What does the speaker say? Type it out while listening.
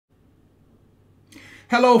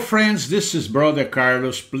Hello friends, this is Brother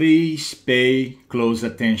Carlos. Please pay close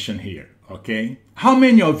attention here, okay? How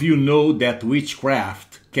many of you know that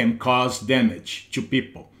witchcraft can cause damage to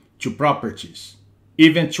people, to properties,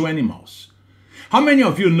 even to animals? How many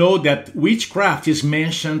of you know that witchcraft is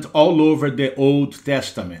mentioned all over the Old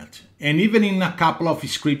Testament and even in a couple of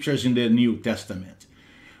scriptures in the New Testament,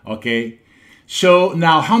 okay? So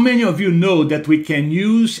now, how many of you know that we can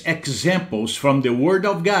use examples from the Word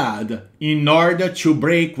of God in order to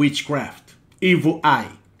break witchcraft, evil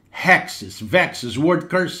eye, hexes, vexes, word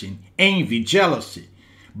cursing, envy, jealousy,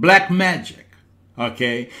 black magic,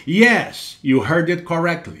 okay? Yes, you heard it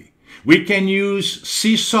correctly. We can use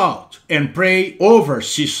sea salt and pray over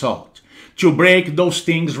sea salt to break those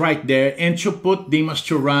things right there and to put demons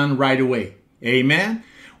to run right away. Amen?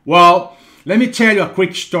 Well, let me tell you a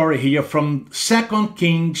quick story here from 2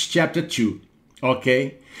 Kings chapter 2,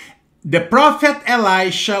 okay? The prophet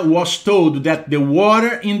Elisha was told that the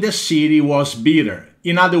water in the city was bitter.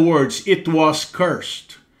 In other words, it was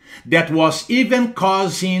cursed. That was even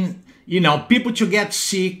causing, people to get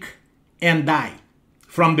sick and die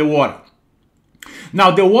from the water. Now,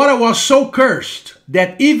 the water was so cursed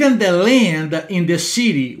that even the land in the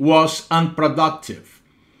city was unproductive.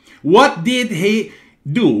 What did he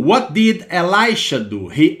do? What did Elisha do?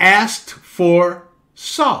 He asked for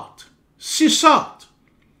salt, sea salt,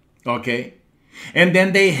 okay? And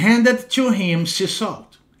then they handed to him sea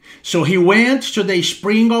salt. So he went to the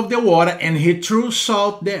spring of the water and he threw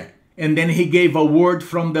salt there. And then he gave a word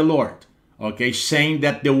from the Lord, okay, saying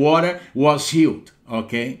that the water was healed,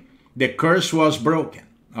 okay? The curse was broken,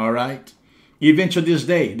 all right? Even to this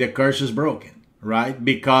day, the curse is broken, right?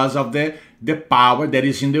 Because of the power that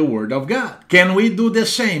is in the Word of God. Can we do the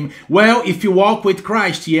same? Well, if you walk with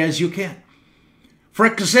Christ, yes, you can. For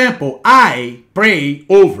example, I pray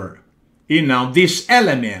over, this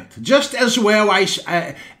element, just as well as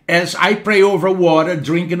I pray over water,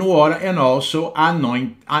 drinking water, and also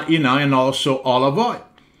and also olive oil.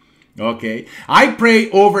 Okay, I pray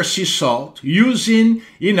over sea salt using,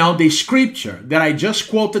 the scripture that I just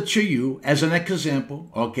quoted to you as an example,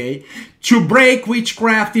 okay, to break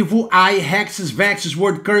witchcraft, evil eye, hexes, vexes,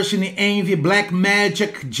 word cursing, envy, black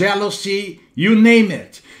magic, jealousy, you name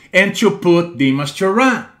it, and to put demons to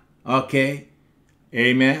run, okay,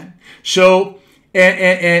 amen. So,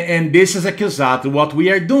 and this is exactly what we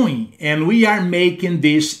are doing, and we are making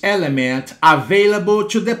this element available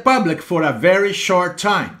to the public for a very short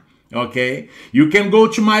time. Okay, you can go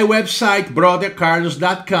to my website,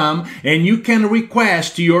 brothercarlos.com, and you can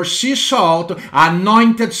request your sea salt,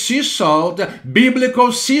 anointed sea salt,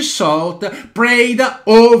 biblical sea salt, prayed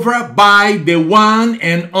over by the one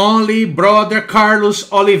and only Brother Carlos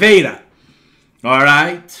Oliveira. All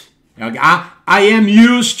right? I am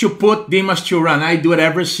used to put demons to run. I do it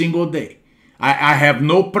every single day. I have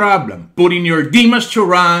no problem putting your demons to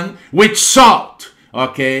run with salt.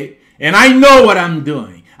 Okay? And I know what I'm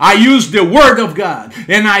doing. I use the Word of God,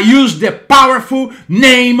 and I use the powerful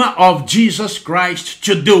name of Jesus Christ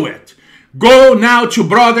to do it. Go now to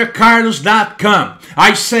brothercarlos.com.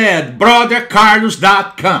 I said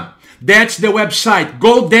brothercarlos.com. That's the website.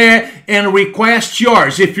 Go there and request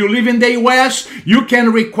yours. If you live in the US, you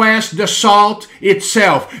can request the salt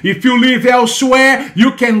itself. If you live elsewhere,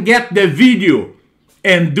 you can get the video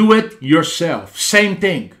and do it yourself. Same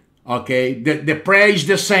thing, okay? The prayer is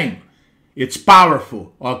the same. It's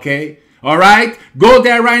powerful, okay? All right? Go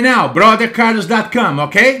there right now, brothercarlos.com,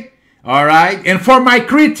 okay? All right? And for my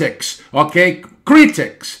critics, okay?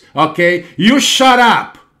 You shut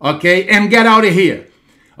up, okay? And get out of here,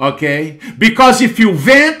 okay? Because if you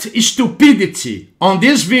vent stupidity on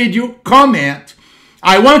this video, comment,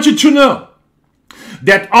 I want you to know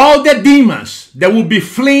that all the demons that will be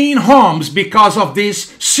fleeing homes because of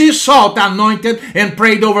this sea salt anointed and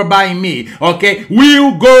prayed over by me, okay,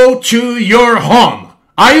 will go to your home.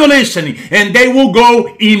 Are you listening? And they will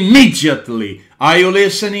go immediately. Are you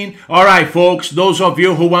listening? All right, folks, those of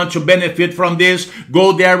you who want to benefit from this,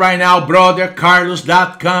 go there right now,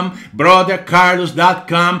 brothercarlos.com,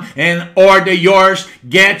 brothercarlos.com, and order yours.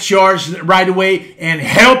 Get yours right away and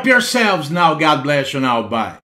help yourselves now. God bless you now. Bye.